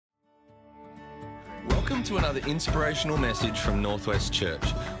Welcome to another inspirational message from Northwest Church.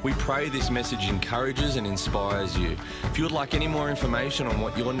 We pray this message encourages and inspires you. If you would like any more information on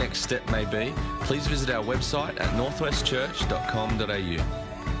what your next step may be, please visit our website at northwestchurch.com.au.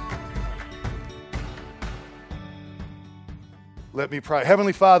 Let me pray.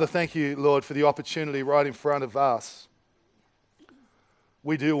 Heavenly Father, thank you, Lord, for the opportunity right in front of us.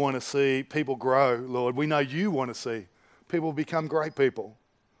 We do want to see people grow, Lord. We know you want to see people become great people,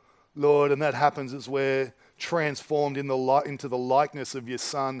 Lord, and that happens as we're transformed into the likeness of your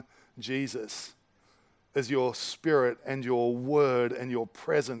Son, Jesus, as your Spirit and your Word and your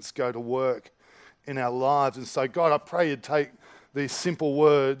presence go to work in our lives. And so, God, I pray you'd take these simple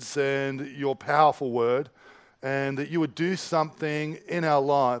words and your powerful word, and that you would do something in our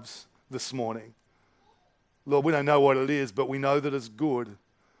lives this morning. Lord, we don't know what it is, but we know that it's good.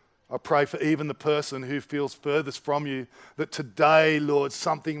 I pray for even the person who feels furthest from you, that today, Lord,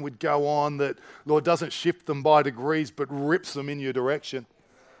 something would go on that, Lord, doesn't shift them by degrees, but rips them in your direction.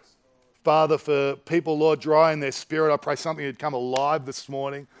 Father, for people, Lord, dry in their spirit, I pray something would come alive this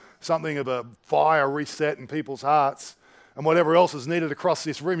morning, something of a fire reset in people's hearts. And whatever else is needed across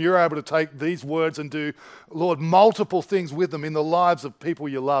this room, you're able to take these words and do, Lord, multiple things with them in the lives of people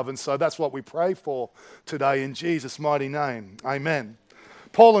you love. And so that's what we pray for today in Jesus' mighty name. Amen.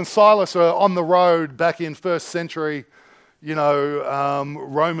 Paul and Silas are on the road back in first century,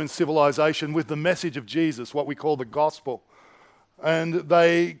 Roman civilization with the message of Jesus, what we call the gospel. And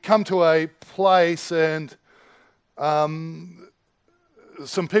they come to a place and some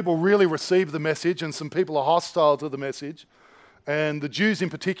people really receive the message and some people are hostile to the message. And the Jews in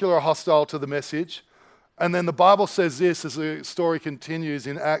particular are hostile to the message. And then the Bible says this as the story continues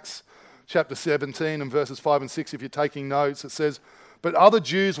in Acts chapter 17 and verses 5 and 6. If you're taking notes, it says, but other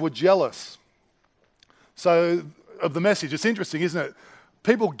Jews were jealous. So of the message, it's interesting, isn't it?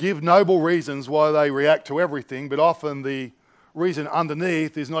 People give noble reasons why they react to everything, but often the reason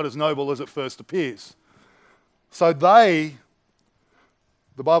underneath is not as noble as it first appears. So the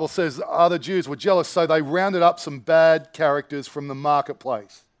Bible says other Jews were jealous, so they rounded up some bad characters from the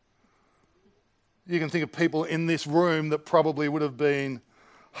marketplace. You can think of people in this room that probably would have been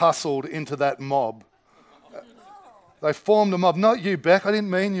hustled into that mob. They formed a mob. Not you, Beck. I didn't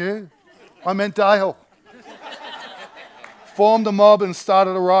mean you. I meant Dale. Formed a mob and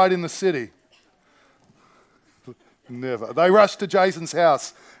started a riot in the city. Never. They rushed to Jason's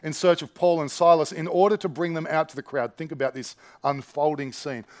house in search of Paul and Silas in order to bring them out to the crowd. Think about this unfolding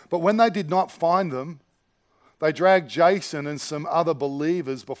scene. But when they did not find them, they dragged Jason and some other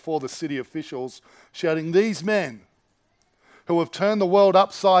believers before the city officials, shouting, "These men who have turned the world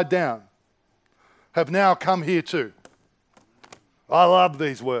upside down have now come here too." I love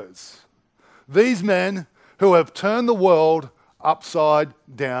these words. These men who have turned the world upside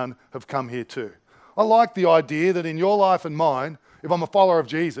down have come here too. I like the idea that in your life and mine, if I'm a follower of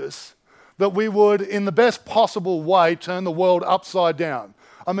Jesus, that we would, in the best possible way, turn the world upside down.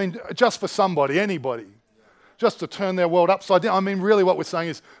 I mean, just for somebody, anybody. Just to turn their world upside down. I mean, really what we're saying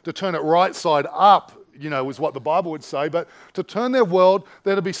is to turn it right side up, is what the Bible would say. But to turn their world,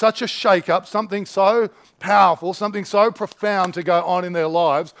 there'd be such a shake-up, something so powerful, something so profound to go on in their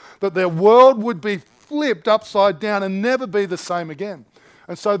lives, that their world would be flipped upside down and never be the same again.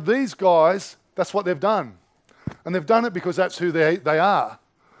 And so these guys, that's what they've done. And they've done it because that's who they are.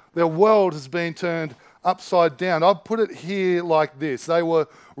 Their world has been turned upside down. I've put it here like this. They were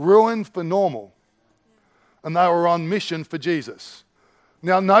ruined for normal. And they were on mission for Jesus.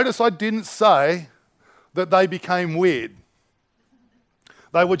 Now notice I didn't say that they became weird.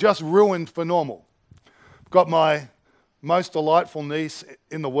 They were just ruined for normal. Got my most delightful niece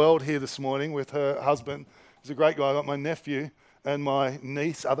in the world here this morning with her husband. He's a great guy. I got my nephew and my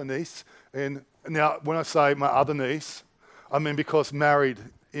niece, other niece. And now when I say my other niece, I mean because married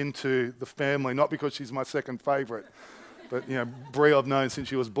into the family, not because she's my second favourite. But, Brie I've known since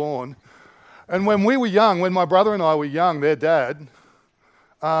she was born. And when we were young, when my brother and I were young, their dad,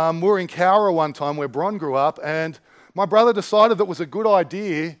 we were in Cowra one time where Bron grew up, and my brother decided that it was a good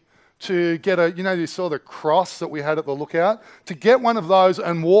idea to get you saw the cross that we had at the lookout, to get one of those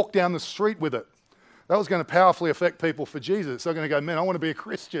and walk down the street with it. That was going to powerfully affect people for Jesus. They're going to go, man, I want to be a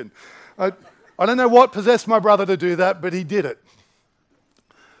Christian. I don't know what possessed my brother to do that, but he did it.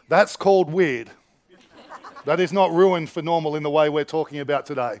 That's called weird. That is not ruined for normal in the way we're talking about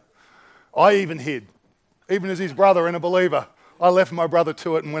today. I even hid, even as his brother and a believer. I left my brother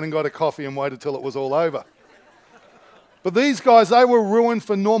to it and went and got a coffee and waited till it was all over. But these guys, they were ruined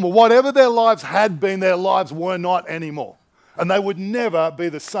for normal. Whatever their lives had been, their lives were not anymore. And they would never be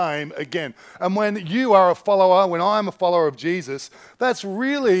the same again. And when you are a follower, when I'm a follower of Jesus, that's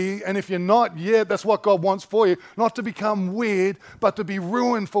really, and if you're not yet, that's what God wants for you, not to become weird, but to be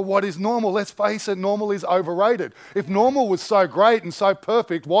ruined for what is normal. Let's face it, normal is overrated. If normal was so great and so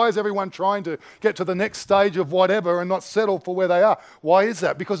perfect, why is everyone trying to get to the next stage of whatever and not settle for where they are? Why is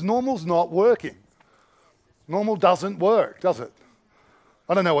that? Because normal's not working. Normal doesn't work, does it?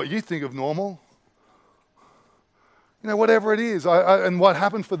 I don't know what you think of normal. Whatever it is. And what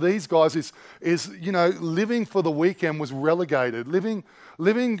happened for these guys is living for the weekend was relegated.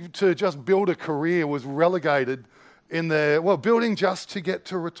 Living to just build a career was relegated building just to get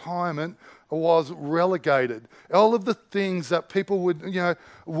to retirement was relegated. All of the things that people it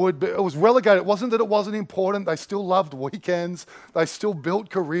was relegated. It wasn't that it wasn't important. They still loved weekends. They still built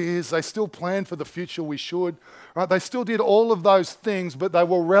careers. They still planned for the future we should. Right? They still did all of those things, but they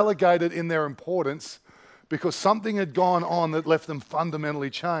were relegated in their importance because something had gone on that left them fundamentally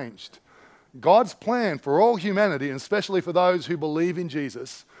changed. God's plan for all humanity, and especially for those who believe in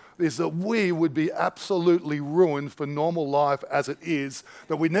Jesus, is that we would be absolutely ruined for normal life as it is,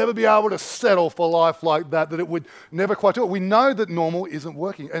 that we'd never be able to settle for life like that, that it would never quite do it. We know that normal isn't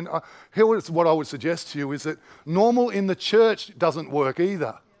working. And here's what I would suggest to you is that normal in the church doesn't work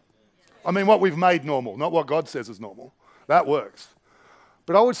either. I mean, what we've made normal, not what God says is normal. That works.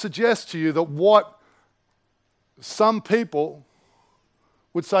 But I would suggest to you that what some people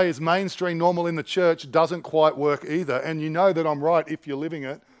would say is mainstream normal in the church doesn't quite work either. And you know that I'm right if you're living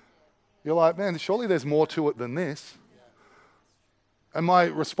it. You're like, man, surely there's more to it than this. And my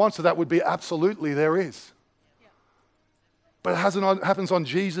response to that would be absolutely there is. But it happens on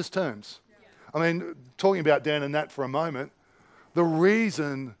Jesus' terms. I mean, talking about Dan and Nat for a moment, the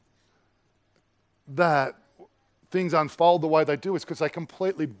reason that things unfold the way they do is because they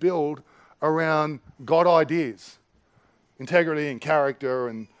completely build around God ideas, integrity and character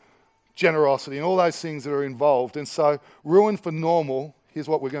and generosity and all those things that are involved. And so ruin for normal, here's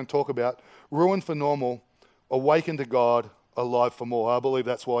what we're going to talk about. Ruin for normal, awaken to God, alive for more. I believe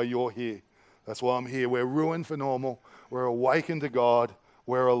that's why you're here. That's why I'm here. We're ruined for normal. We're awakened to God.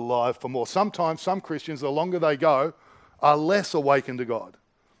 We're alive for more. Sometimes some Christians, the longer they go, are less awakened to God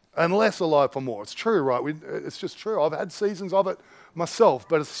and less alive for more. It's true, right? It's just true. I've had seasons of it myself,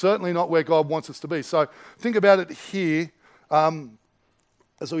 but it's certainly not where God wants us to be. So think about it here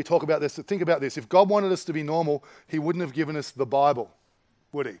as we talk about this. Think about this. If God wanted us to be normal, he wouldn't have given us the Bible,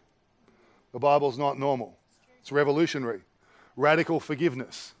 would he? The Bible's not normal. It's revolutionary. Radical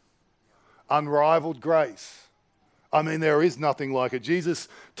forgiveness. Unrivaled grace. I mean, there is nothing like it. Jesus'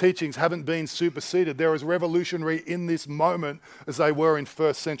 teachings haven't been superseded. They're as revolutionary in this moment as they were in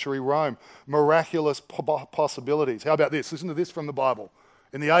first century Rome. Miraculous possibilities. How about this? Listen to this from the Bible.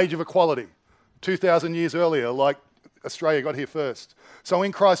 In the age of equality, 2,000 years earlier, like Australia got here first. So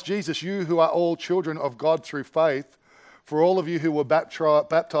in Christ Jesus, you who are all children of God through faith, for all of you who were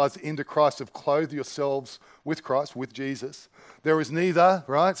baptized into Christ have clothed yourselves with Christ, with Jesus. There is neither,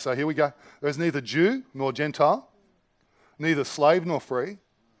 right, so here we go. There is neither Jew nor Gentile, neither slave nor free,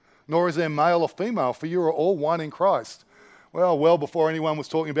 nor is there male or female, for you are all one in Christ. Well before anyone was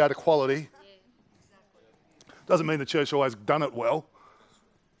talking about equality. Doesn't mean the church always done it well,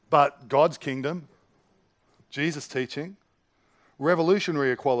 but God's kingdom, Jesus' teaching,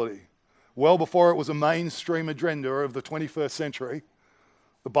 revolutionary equality. Well before it was a mainstream agenda of the 21st century,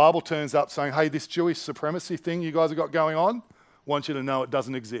 the Bible turns up saying, hey, this Jewish supremacy thing you guys have got going on, I want you to know it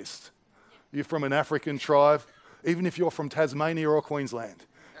doesn't exist. You're from an African tribe. Even if you're from Tasmania or Queensland,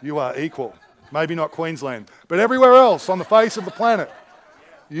 you are equal. Maybe not Queensland, but everywhere else on the face of the planet,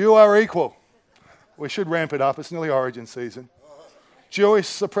 you are equal. We should ramp it up. It's nearly Origin season. Jewish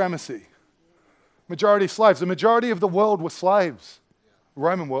supremacy. Majority slaves. The majority of the world were slaves. The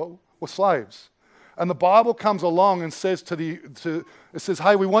Roman world were slaves. And the Bible comes along and says it says,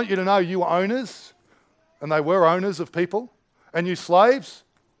 hey, we want you to know you are owners, and they were owners of people, and you slaves,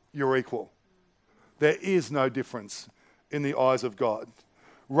 you're equal. There is no difference in the eyes of God.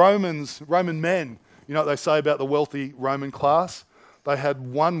 Roman men, you know what they say about the wealthy Roman class? They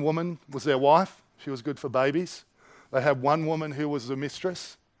had one woman was their wife. She was good for babies. They had one woman who was the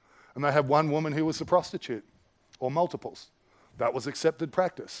mistress, and they had one woman who was the prostitute, or multiples. That was accepted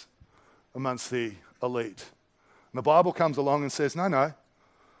practice amongst the elite. And the Bible comes along and says, no,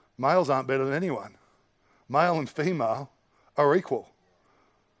 males aren't better than anyone. Male and female are equal.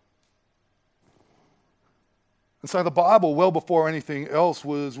 And so the Bible, well before anything else,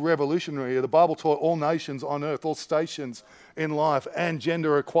 was revolutionary. The Bible taught all nations on earth, all stations in life, and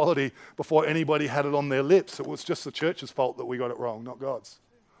gender equality before anybody had it on their lips. It was just the church's fault that we got it wrong, not God's.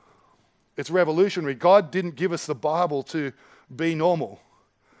 It's revolutionary. God didn't give us the Bible to be normal.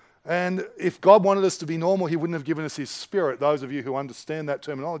 And if God wanted us to be normal, he wouldn't have given us his Spirit. Those of you who understand that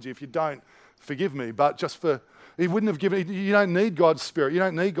terminology, if you don't, forgive me. But he wouldn't have given, you don't need God's Spirit. You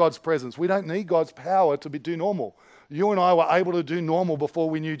don't need God's presence. We don't need God's power to do normal. You and I were able to do normal before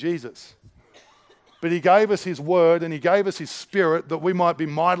we knew Jesus. But he gave us his word and he gave us his Spirit that we might be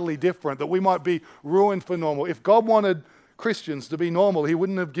mightily different, that we might be ruined for normal. If God wanted Christians to be normal, he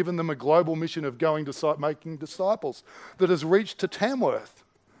wouldn't have given them a global mission of going to making disciples that has reached to Tamworth,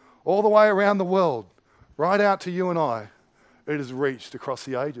 all the way around the world, right out to you and I. It has reached across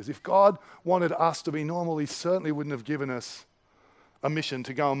the ages. If God wanted us to be normal, he certainly wouldn't have given us a mission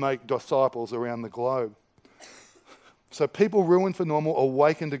to go and make disciples around the globe. So people ruined for normal,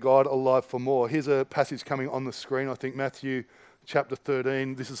 awakened to God, alive for more. Here's a passage coming on the screen, I think Matthew chapter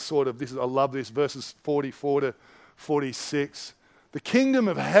 13. I love this, verses 44 to 46. The kingdom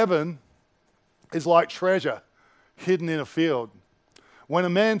of heaven is like treasure hidden in a field. When a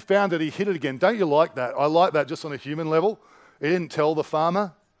man found it, he hid it again. Don't you like that? I like that just on a human level. He didn't tell the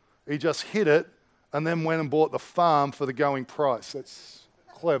farmer. He just hid it and then went and bought the farm for the going price. That's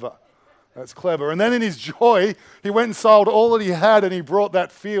clever. That's clever. And then in his joy, he went and sold all that he had and he brought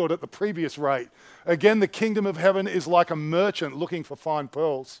that field at the previous rate. Again, the kingdom of heaven is like a merchant looking for fine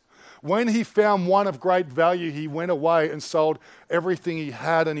pearls. When he found one of great value, he went away and sold everything he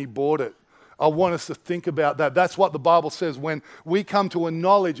had and he bought it. I want us to think about that. That's what the Bible says. When we come to a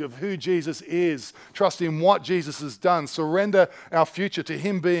knowledge of who Jesus is, trust in what Jesus has done, surrender our future to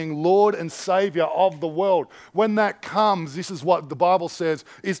him being Lord and Savior of the world. When that comes, this is what the Bible says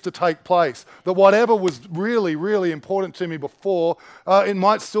is to take place. That whatever was really, really important to me before, it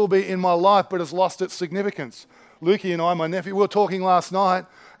might still be in my life, but has lost its significance. Lukey and I, my nephew, we were talking last night,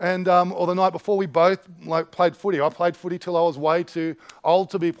 or the night before, we both played footy. I played footy till I was way too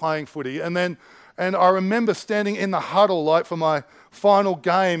old to be playing footy. And I remember standing in the huddle for my final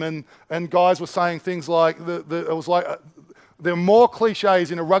game, and guys were saying things like, there are more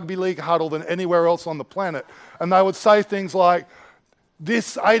cliches in a rugby league huddle than anywhere else on the planet. And they would say things like,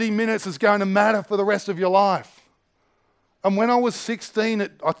 this 80 minutes is going to matter for the rest of your life. And when I was 16,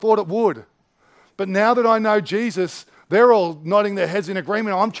 I thought it would. But now that I know Jesus, they're all nodding their heads in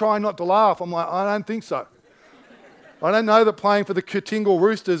agreement. I'm trying not to laugh. I'm like, I don't think so. I don't know that playing for the Kootingal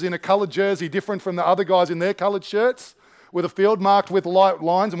Roosters in a coloured jersey different from the other guys in their coloured shirts with a field marked with light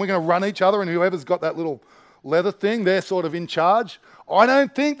lines and we're going to run each other and whoever's got that little leather thing, they're sort of in charge. I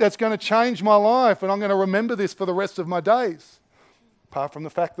don't think that's going to change my life and I'm going to remember this for the rest of my days, apart from the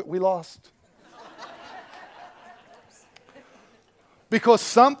fact that we lost. Because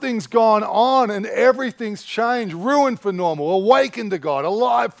something's gone on and everything's changed, ruined for normal, awakened to God,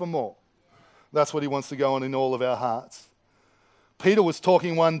 alive for more. That's what he wants to go on in all of our hearts. Peter was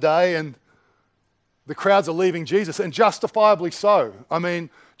talking one day and the crowds are leaving Jesus, and justifiably so. I mean,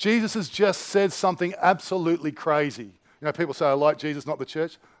 Jesus has just said something absolutely crazy. You know, people say, I like Jesus, not the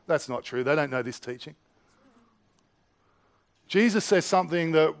church. That's not true. They don't know this teaching. Jesus says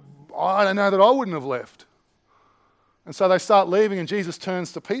something that I don't know that I wouldn't have left. And so they start leaving and Jesus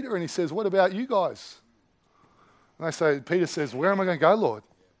turns to Peter and he says, what about you guys? And Peter says, where am I going to go, Lord?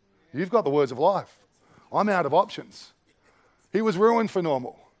 You've got the words of life. I'm out of options. He was ruined for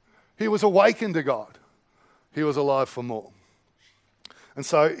normal. He was awakened to God. He was alive for more. And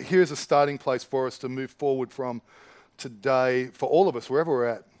so here's a starting place for us to move forward from today for all of us, wherever we're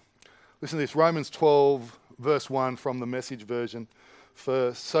at. Listen to this, Romans 12, verse 1 from the Message version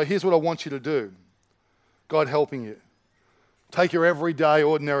first. So here's what I want you to do. God helping you. Take your everyday,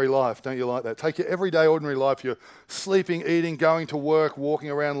 ordinary life. Don't you like that? Take your everyday, ordinary life, your sleeping, eating, going to work, walking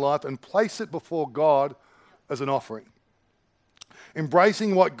around life, and place it before God as an offering.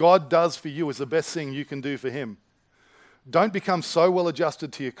 Embracing what God does for you is the best thing you can do for him. Don't become so well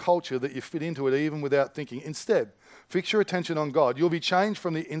adjusted to your culture that you fit into it even without thinking. Instead, fix your attention on God. You'll be changed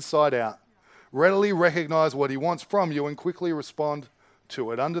from the inside out. Readily recognize what he wants from you and quickly respond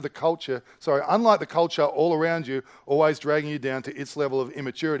to it. Unlike the culture all around you, always dragging you down to its level of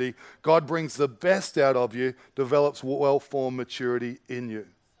immaturity, God brings the best out of you, develops well-formed maturity in you.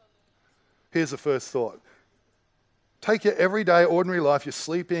 Here's the first thought. Take your everyday, ordinary life, your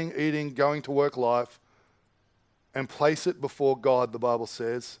sleeping, eating, going to work life, and place it before God, the Bible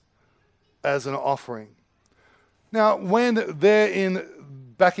says, as an offering. Now, when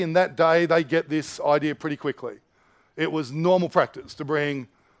back in that day, they get this idea pretty quickly. It was normal practice to bring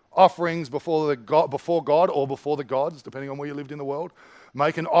offerings before God or before the gods, depending on where you lived in the world.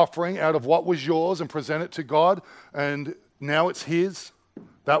 Make an offering out of what was yours and present it to God, and now it's his.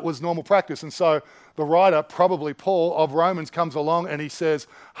 That was normal practice. And so the writer, probably Paul of Romans, comes along and he says,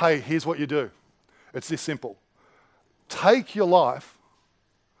 hey, here's what you do. It's this simple. Take your life,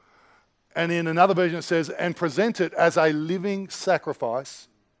 and in another version it says, and present it as a living sacrifice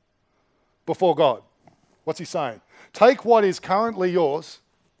before God. What's he saying? Take what is currently yours,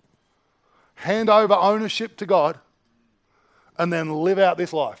 hand over ownership to God, and then live out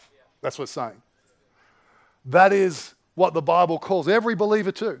this life. That's what it's saying. That is what the Bible calls every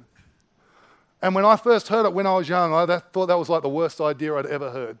believer to. And when I first heard it when I was young, I thought that was like the worst idea I'd ever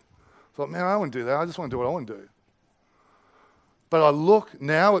heard. I thought, man, I wouldn't do that. I just want to do what I want to do. But I look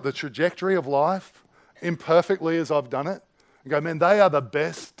now at the trajectory of life, imperfectly as I've done it, and go, man, they are the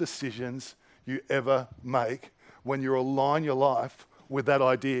best decisions you ever make when you align your life with that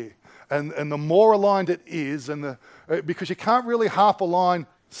idea. And the more aligned it is, because you can't really half align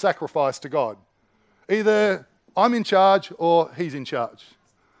sacrifice to God. Either I'm in charge or he's in charge.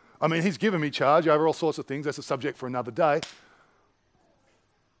 I mean, he's given me charge over all sorts of things. That's a subject for another day.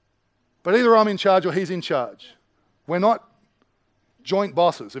 But either I'm in charge or he's in charge. We're not joint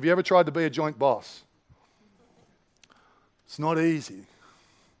bosses. Have you ever tried to be a joint boss? It's not easy.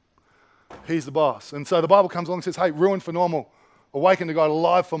 He's the boss. And so the Bible comes along and says, hey, ruin for normal. Awaken to God,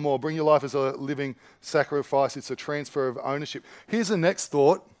 alive for more. Bring your life as a living sacrifice. It's a transfer of ownership. Here's the next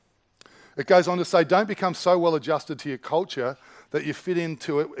thought. It goes on to say, don't become so well adjusted to your culture that you fit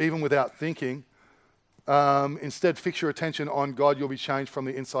into it even without thinking. Instead, fix your attention on God. You'll be changed from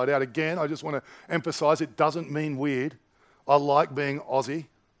the inside out. Again, I just want to emphasize it doesn't mean weird. I like being Aussie.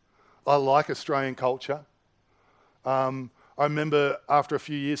 I like Australian culture. I remember after a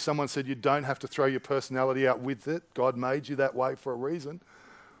few years, someone said, you don't have to throw your personality out with it. God made you that way for a reason.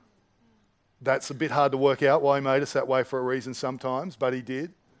 That's a bit hard to work out why he made us that way for a reason sometimes, but he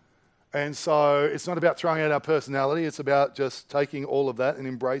did. And so it's not about throwing out our personality. It's about just taking all of that and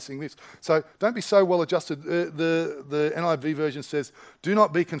embracing this. So don't be so well adjusted. The NIV version says, do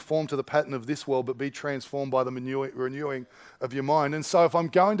not be conformed to the pattern of this world, but be transformed by the renewing of your mind. And so if I'm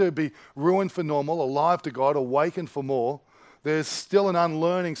going to be ruined for normal, alive to God, awakened for more, there's still an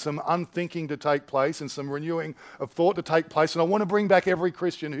unlearning, some unthinking to take place and some renewing of thought to take place. And I want to bring back every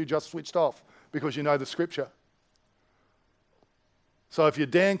Christian who just switched off because you know the scripture. So if you're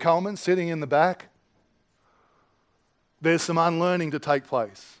Dan Coleman sitting in the back, there's some unlearning to take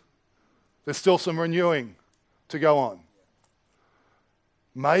place. There's still some renewing to go on.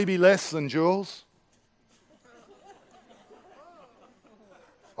 Maybe less than Jules.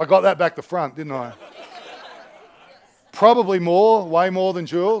 I got that back the front, didn't I? Probably more, way more than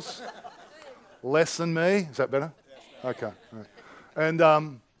Jules. Less than me. Is that better? Okay. Right.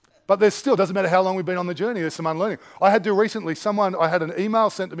 And but there's still, doesn't matter how long we've been on the journey, there's some unlearning. I had to recently, I had an email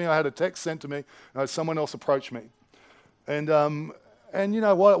sent to me, I had a text sent to me, someone else approached me. And you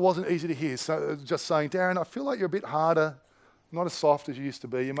know what, it wasn't easy to hear. So just saying, Darren, I feel like you're a bit harder, not as soft as you used to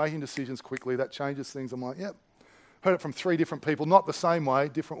be. You're making decisions quickly, that changes things. I'm like, yep. Heard it from 3 different people, not the same way,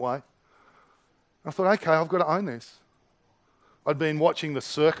 different way. I thought, okay, I've got to own this. I'd been watching The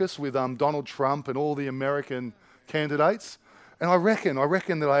Circus with Donald Trump and all the American candidates. And I reckon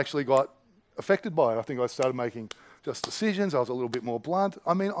that I actually got affected by it. I think I started making just decisions. I was a little bit more blunt.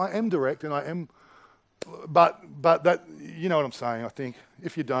 I mean, I am direct and I am, but that, you know what I'm saying, I think.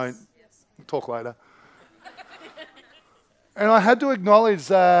 If you don't, talk later. And I had to acknowledge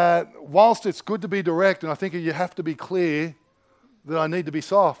that whilst it's good to be direct, and I think you have to be clear, that I need to be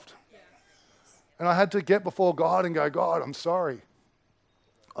soft. And I had to get before God and go, God, I'm sorry.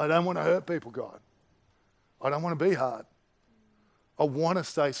 I don't want to hurt people, God. I don't want to be hard. I want to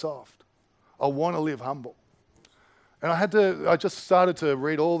stay soft. I want to live humble. And I just started to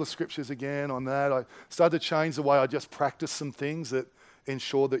read all the scriptures again on that. I started to change the way I just practiced some things that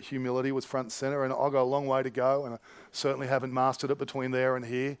ensured that humility was front and center. And I've got a long way to go, and I certainly haven't mastered it between there and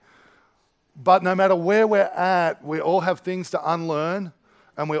here. But no matter where we're at, we all have things to unlearn,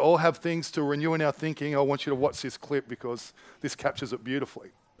 and we all have things to renew in our thinking. I want you to watch this clip because this captures it beautifully.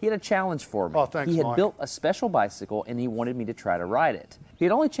 He had a challenge for me. Oh, thanks, he had Mike. built a special bicycle and he wanted me to try to ride it. He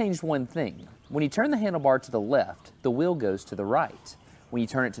had only changed one thing. When you turn the handlebar to the left, the wheel goes to the right. When you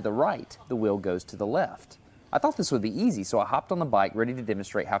turn it to the right, the wheel goes to the left. I thought this would be easy, so I hopped on the bike ready to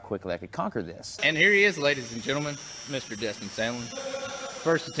demonstrate how quickly I could conquer this. And here he is, ladies and gentlemen, Mr. Destin Sandlin.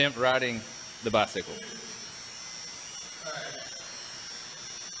 First attempt riding the bicycle. All right.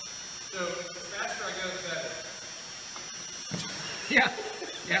 So the faster I go, the better. Yeah.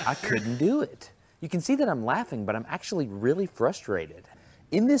 I couldn't do it. You can see that I'm laughing, but I'm actually really frustrated.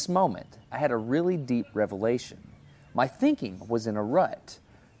 In this moment, I had a really deep revelation. My thinking was in a rut.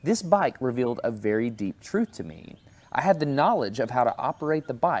 This bike revealed a very deep truth to me. I had the knowledge of how to operate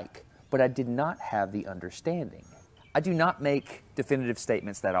the bike, but I did not have the understanding. I do not make definitive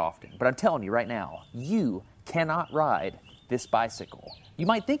statements that often, but I'm telling you right now, you cannot ride this bicycle. You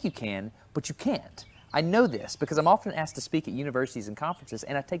might think you can, but you can't. I know this because I'm often asked to speak at universities and conferences,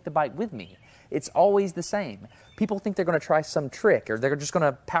 and I take the bike with me. It's always the same. People think they're going to try some trick or they're just going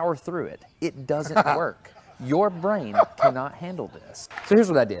to power through it. It doesn't work. Your brain cannot handle this. So here's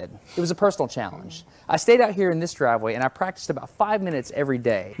what I did. It was a personal challenge. I stayed out here in this driveway and I practiced about 5 minutes every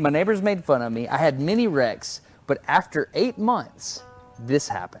day. My neighbors made fun of me. I had many wrecks, but after 8 months, this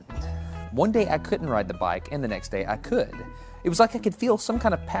happened. One day I couldn't ride the bike and the next day I could. It was like I could feel some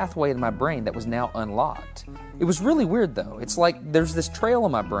kind of pathway in my brain that was now unlocked. It was really weird though. It's like there's this trail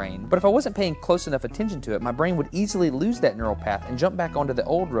in my brain, but if I wasn't paying close enough attention to it, my brain would easily lose that neural path and jump back onto the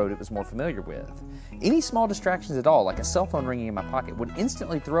old road it was more familiar with. Any small distractions at all, like a cell phone ringing in my pocket, would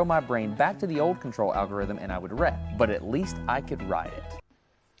instantly throw my brain back to the old control algorithm and I would wreck. But at least I could ride it.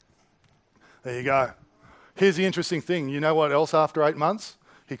 There you go. Here's the interesting thing. You know what else after 8 months?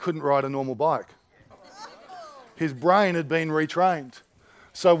 He couldn't ride a normal bike. His brain had been retrained.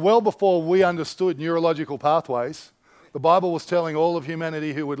 So well before we understood neurological pathways, the Bible was telling all of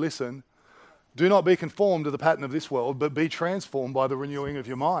humanity who would listen, do not be conformed to the pattern of this world, but be transformed by the renewing of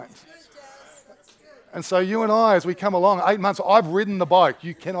your mind. And so you and I, as we come along, 8 months, I've ridden the bike.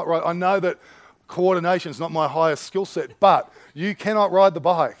 You cannot ride. I know that coordination is not my highest skill set, but you cannot ride the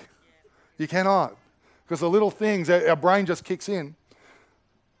bike. You cannot. Because the little things, our brain just kicks in.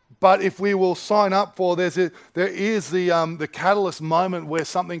 But if we will sign up for, there is the catalyst moment where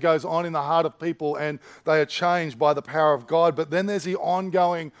something goes on in the heart of people and they are changed by the power of God. But then there's the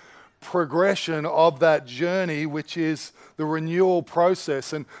ongoing progression of that journey, which is the renewal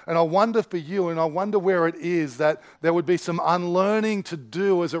process. And I wonder for you, and I wonder where it is, that there would be some unlearning to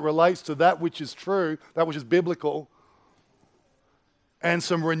do as it relates to that which is true, that which is biblical, and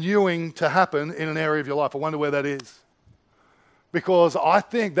some renewing to happen in an area of your life. I wonder where that is. Because I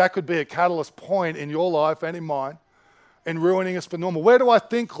think that could be a catalyst point in your life and in mine in ruining us for normal. Where do I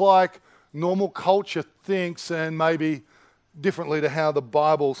think like normal culture thinks, and maybe differently to how the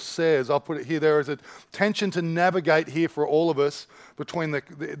Bible says? I'll put it here. There is a tension to navigate here for all of us between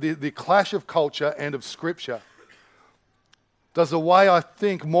the clash of culture and of Scripture. Does the way I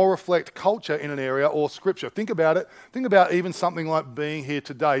think more reflect culture in an area or Scripture? Think about it. Think about even something like being here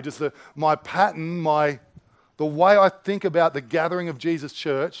today. Does my pattern, the way I think about the gathering of Jesus'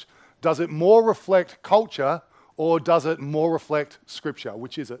 church, does it more reflect culture or does it more reflect Scripture?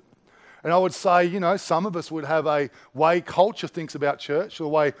 Which is it? And I would say, some of us would have a way culture thinks about church, or the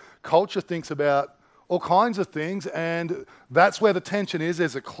way culture thinks about all kinds of things, and that's where the tension is.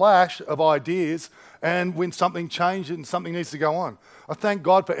 There's a clash of ideas, and when something changes and something needs to go on. I thank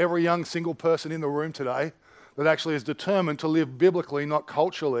God for every young single person in the room today that actually is determined to live biblically, not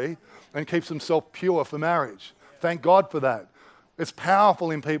culturally, and keeps themselves pure for marriage. Thank God for that. It's powerful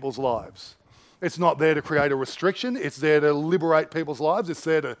in people's lives. It's not there to create a restriction. It's there to liberate people's lives. It's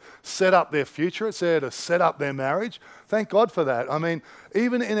there to set up their future. It's there to set up their marriage. Thank God for that. I mean,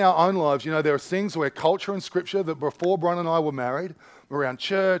 even in our own lives, there are things where culture and Scripture that before Bron and I were married, around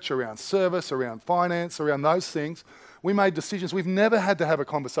church, around service, around finance, around those things, we made decisions. We've never had to have a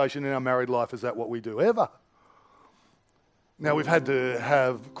conversation in our married life, is that what we do, ever? Now, we've had to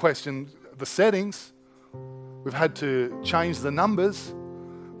have questioned the settings. We've had to change the numbers,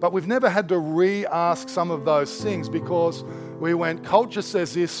 but we've never had to re-ask some of those things because we went, culture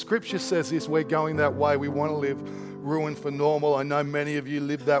says this, Scripture says this, we're going that way, we want to live ruined for normal. I know many of you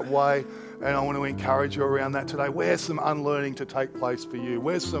live that way, and I want to encourage you around that today. Where's some unlearning to take place for you?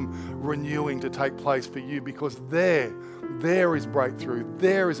 Where's some renewing to take place for you? Because there is breakthrough,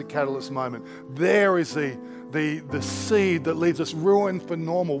 there is a catalyst moment, there is the seed that leaves us ruined for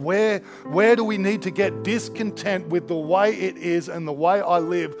normal. Where do we need to get discontent with the way it is and the way I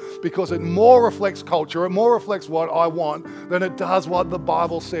live, because it more reflects culture, it more reflects what I want than it does what the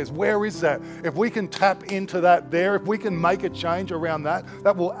Bible says? Where is that? If we can tap into that there, if we can make a change around that,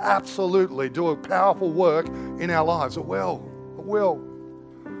 that will absolutely do a powerful work in our lives. It will. It will.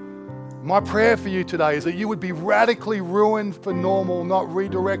 My prayer for you today is that you would be radically ruined for normal, not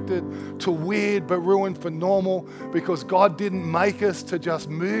redirected to weird, but ruined for normal, because God didn't make us to just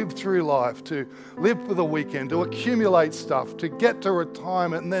move through life, to live for the weekend, to accumulate stuff, to get to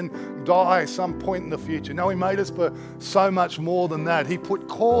retirement and then die some point in the future. No, He made us for so much more than that. He put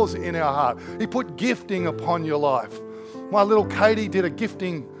cause in our heart. He put gifting upon your life. My little Katie did a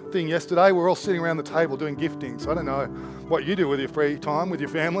gifting thing yesterday. We're all sitting around the table doing gifting. So I don't know what you do with your free time, with your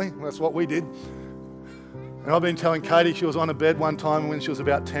family. That's what we did. And I've been telling Katie, she was on a bed one time when she was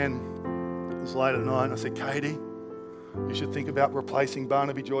about 10. It was late at night. And I said, Katie, You should think about replacing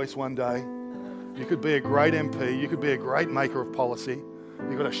Barnaby Joyce one day. You could be a great MP. You could be a great maker of policy.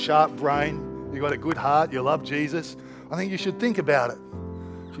 You've got a sharp brain. You've got a good heart. You love Jesus. I think you should think about it.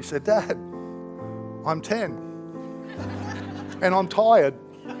 She said, Dad, I'm 10 and I'm tired.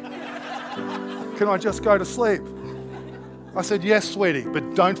 Can I just go to sleep? I said, yes, sweetie,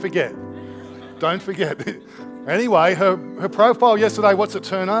 but don't forget. Don't forget. Anyway, her profile yesterday, what's it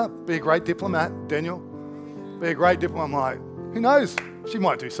turn up? Be a great diplomat, Daniel. Be a great diplomat. I'm like, who knows? She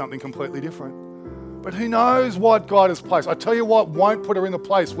might do something completely different. But who knows what God has placed? I tell you what won't put her in the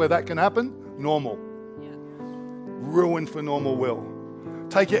place where that can happen? Normal. Yeah. Ruin for normal will.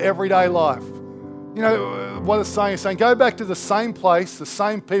 Take your everyday life. You know, what it's saying is saying, go back to the same place, the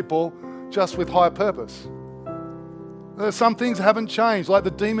same people, just with higher purpose. Some things haven't changed, like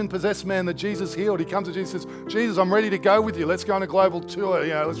the demon-possessed man that Jesus healed. He comes to Jesus and says, Jesus, I'm ready to go with you. Let's go on a global tour.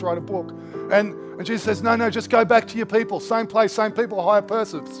 You know, let's write a book. And Jesus says, no, just go back to your people. Same place, same people, higher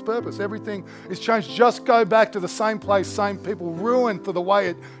purpose. Everything is changed. Just go back to the same place, same people, ruined for the way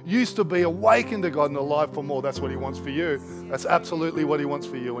it used to be, awakened to God and alive for more. That's what he wants for you. That's absolutely what he wants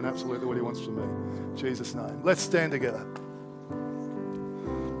for you and absolutely what he wants for me. In Jesus' name. Let's stand together.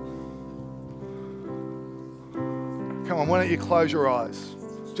 Come on, why don't you close your eyes?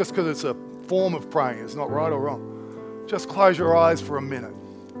 Just because it's a form of praying, it's not right or wrong. Just close your eyes for a minute.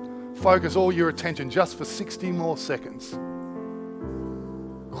 Focus all your attention just for 60 more seconds.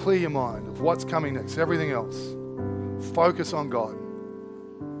 Clear your mind of what's coming next, everything else. Focus on God.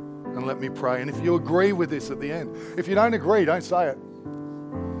 And let me pray. And if you agree with this at the end, if you don't agree, don't say it.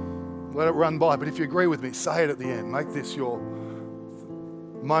 Let it run by. But if you agree with me, say it at the end. Make this your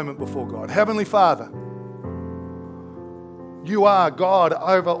moment before God. Heavenly Father, you are God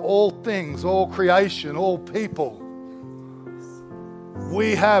over all things, all creation, all people.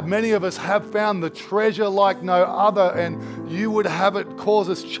 Many of us have found the treasure like no other, and you would have it cause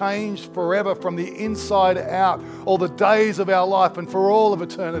us change forever from the inside out, all the days of our life and for all of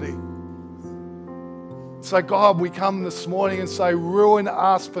eternity. So God, we come this morning and say, ruin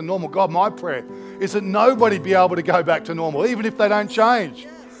us for normal. God, my prayer is that nobody be able to go back to normal, even if they don't change.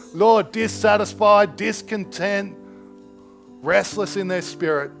 Lord, dissatisfied, discontent, restless in their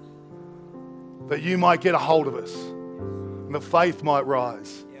spirit, that you might get a hold of us and that faith might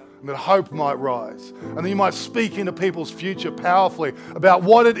rise and that hope might rise and that you might speak into people's future powerfully about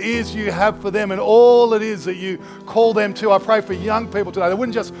what it is you have for them and all it is that you call them to. I pray for young people today. They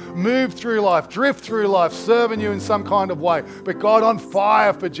wouldn't just move through life, drift through life, serving you in some kind of way, but God, on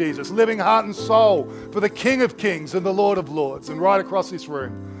fire for Jesus, living heart and soul for the King of Kings and the Lord of Lords. And right across this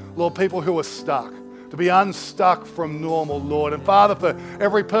room, Lord, people who are stuck, to be unstuck from normal, Lord. And Father, for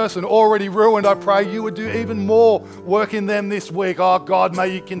every person already ruined, I pray you would do even more work in them this week. Oh God,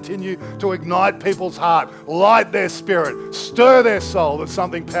 may you continue to ignite people's heart, light their spirit, stir their soul, that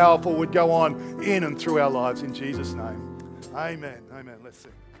something powerful would go on in and through our lives. In Jesus' name, amen. Amen. Let's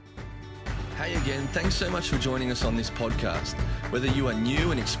sing. Hey again, thanks so much for joining us on this podcast. Whether you are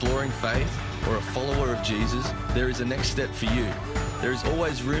new and exploring faith or a follower of Jesus, there is a next step for you. There is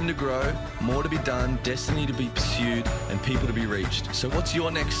always room to grow, more to be done, destiny to be pursued, and people to be reached. So what's your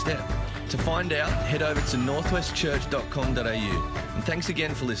next step? To find out, head over to northwestchurch.com.au. And thanks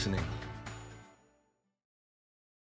again for listening.